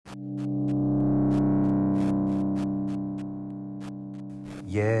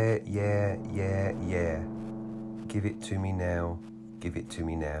Yeah, yeah, yeah, yeah. Give it to me now, give it to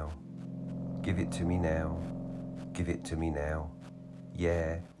me now. Give it to me now, give it to me now.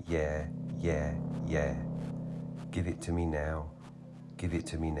 Yeah, yeah, yeah, yeah. Give it to me now, give it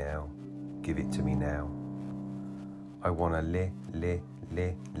to me now, give it to me now. I wanna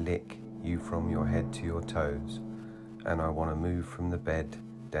lick you from your head to your toes, and I wanna move from the bed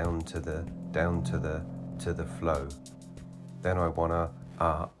down to the flow. Then I wanna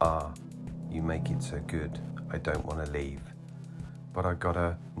you make it so good, I don't wanna leave. But I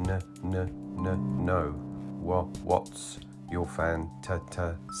gotta know what's your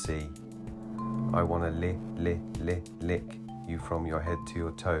fantasy. I wanna lick you from your head to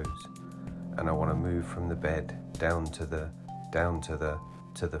your toes, and I wanna move from the bed down to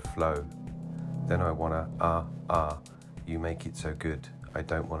the flow. Then I wanna you make it so good, I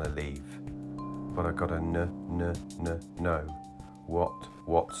don't wanna leave. But I gotta know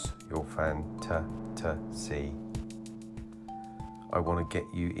what's your fantasy. I wanna get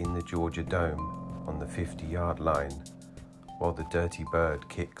you in the Georgia Dome on the 50-yard line while the dirty bird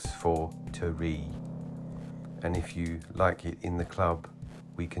kicks for Tari. And if you like it in the club,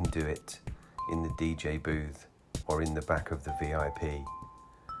 we can do it in the DJ booth or in the back of the VIP.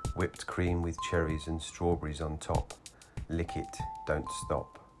 Whipped cream with cherries and strawberries on top. Lick it, don't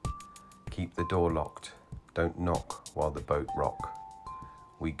stop. Keep the door locked, don't knock while the boat rock.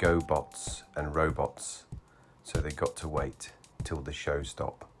 We go bots and robots, so they got to wait till the show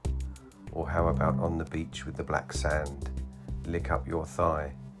stop. Or how about on the beach with the black sand? Lick up your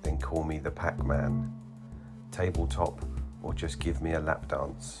thigh, then call me the Pac-Man. Tabletop, or just give me a lap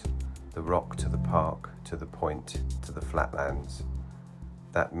dance. The rock to the park, to the point, to the flatlands.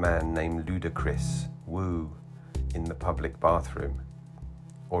 That man named Ludacris, woo, in the public bathroom,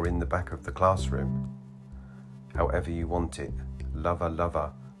 or in the back of the classroom. However you want it,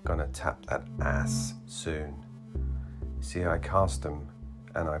 lover, gonna tap that ass soon. See, I cast 'em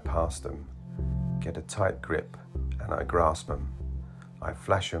and I passed 'em. Get a tight grip and I grasp 'em. I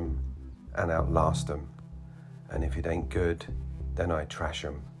flash 'em and outlast 'em. And if it ain't good, then I trash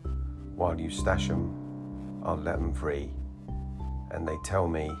 'em. While you stash 'em, I'll let 'em free. And they tell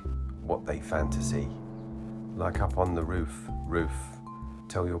me what they fantasy. Like up on the roof,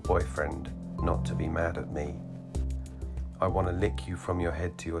 tell your boyfriend not to be mad at me. I wanna lick you from your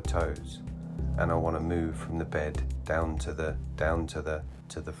head to your toes, and I wanna move from the bed down to the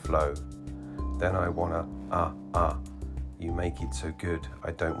flow. Then I wanna you make it so good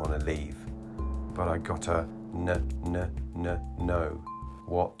I don't wanna leave. But I gotta know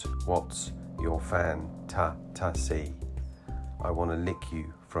what's your fantasy. I wanna lick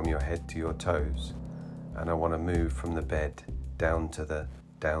you from your head to your toes, and I wanna move from the bed down to the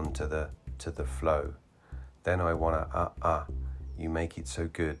flow. Then I wanna you make it so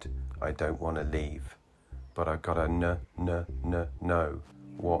good I don't wanna leave. But I gotta know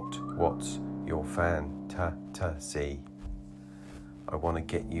what's your fantasy. I wanna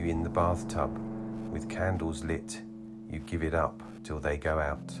get you in the bathtub with candles lit. You give it up till they go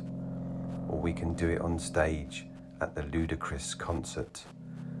out. Or we can do it on stage at the Ludacris concert.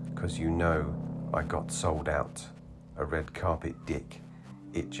 'Cause you know I got sold out. A red carpet dick,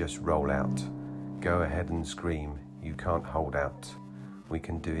 it just roll out. Go ahead and scream, you can't hold out. We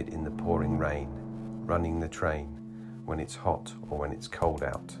can do it in the pouring rain, running the train, when it's hot or when it's cold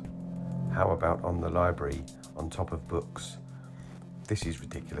out. How about on the library, on top of books? This is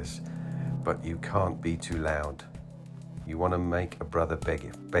ridiculous, but you can't be too loud. You want to make a brother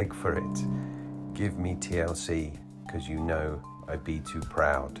beg for it. Give me TLC, 'cause you know I'd be too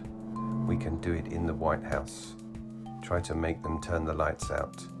proud. We can do it in the White House. Try to make them turn the lights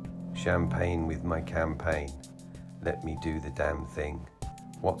out. Champagne with my campaign. Let me do the damn thing.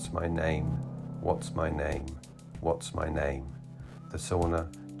 What's my name? What's my name? What's my name? The sauna,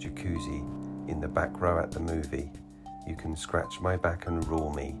 jacuzzi, in the back row at the movie. You can scratch my back and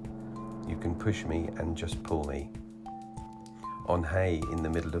rule me. You can push me and just pull me. On hay in the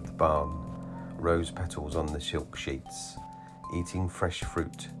middle of the barn. Rose petals on the silk sheets. Eating fresh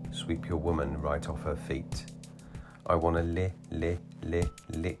fruit, sweep your woman right off her feet. I wanna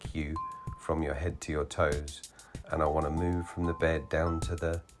lick you from your head to your toes, and I wanna move from the bed down to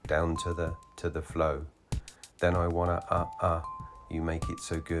the flow. Then I wanna you make it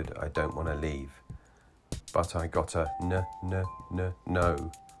so good I don't wanna leave. But I gotta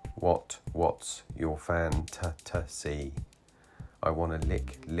know what's your fantasy. I wanna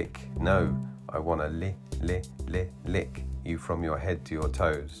I wanna lick you from your head to your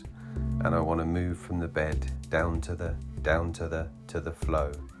toes, and I wanna move from the bed down to the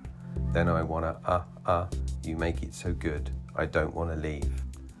flow. Then I wanna, you make it so good, I don't wanna leave.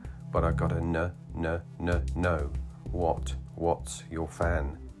 But I gotta know. What's your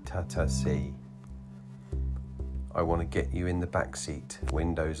fan? Ta see. I wanna get you in the backseat,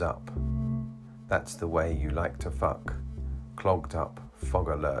 windows up. That's the way you like to fuck. Clogged up, fog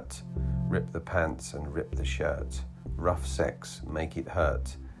alert. Rip the pants and rip the shirt. Rough sex, make it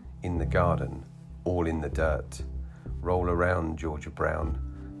hurt. In the garden, all in the dirt. Roll around, Georgia Brown.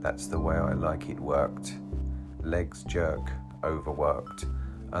 That's the way I like it worked. Legs jerk, overworked.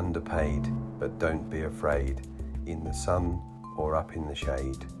 Underpaid, but don't be afraid. In the sun or up in the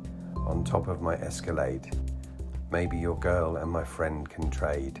shade. On top of my Escalade. Maybe your girl and my friend can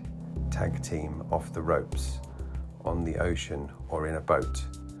trade. Tag team off the ropes. On the ocean or in a boat.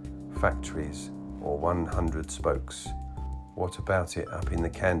 Factories or 100 spokes. What about it up in the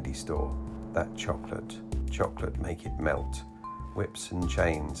candy store? That chocolate make it melt. Whips and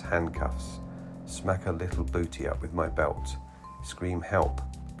chains, handcuffs. Smack a little booty up with my belt. Scream help,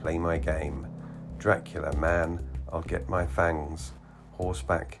 play my game. Dracula, man, I'll get my fangs.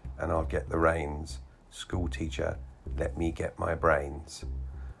 Horseback and I'll get the reins. School teacher, let me get my brains.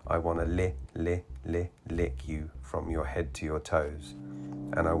 I wanna lick you from your head to your toes.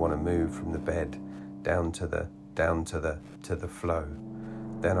 And I wanna move from the bed down to the flow.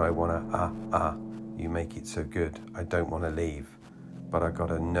 Then I wanna, you make it so good, I don't wanna leave. But I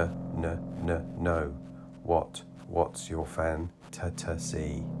gotta know. What's your fan? Ta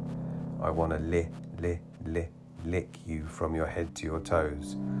see. I wanna lick you from your head to your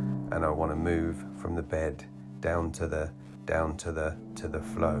toes. And I wanna move from the bed down to the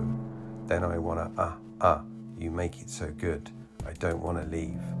flow. Then I wanna, you make it so good, I don't wanna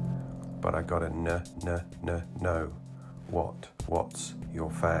leave. But I gotta know. What's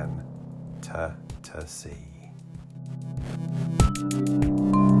your fan? Ta see.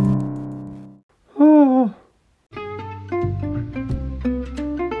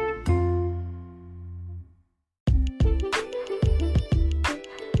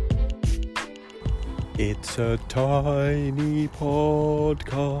 It's a tiny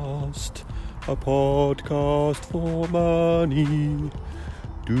podcast, a podcast for money.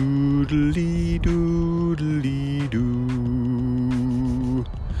 Doodly doodly doo.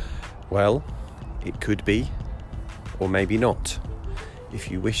 Well, it could be, or maybe not.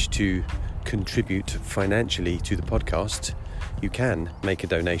 If you wish to contribute financially to the podcast, you can make a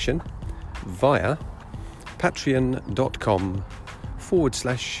donation via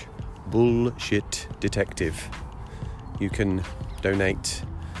patreon.com/bullshit detective. You can donate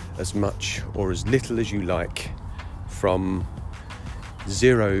as much or as little as you like, from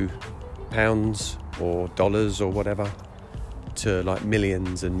 £0 or dollars or whatever to like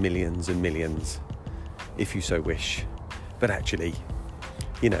millions and millions and millions, if you so wish. But actually,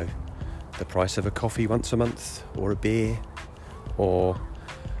 you know, the price of a coffee once a month, or a beer, or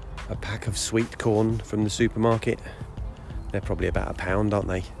a pack of sweet corn from the supermarket, they're probably about £1, aren't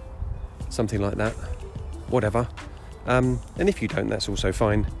they? Something like that. Whatever. And if you don't, that's also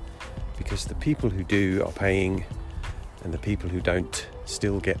fine, because the people who do are paying, and the people who don't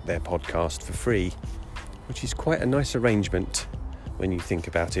still get their podcast for free, which is quite a nice arrangement when you think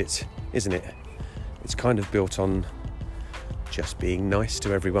about it, isn't it? It's kind of built on just being nice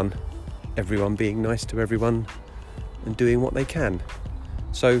to everyone being nice to everyone, and doing what they can.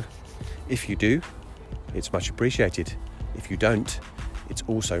 So if you do, it's much appreciated. If you don't, it's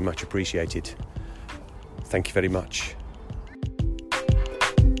also much appreciated. Thank you very much.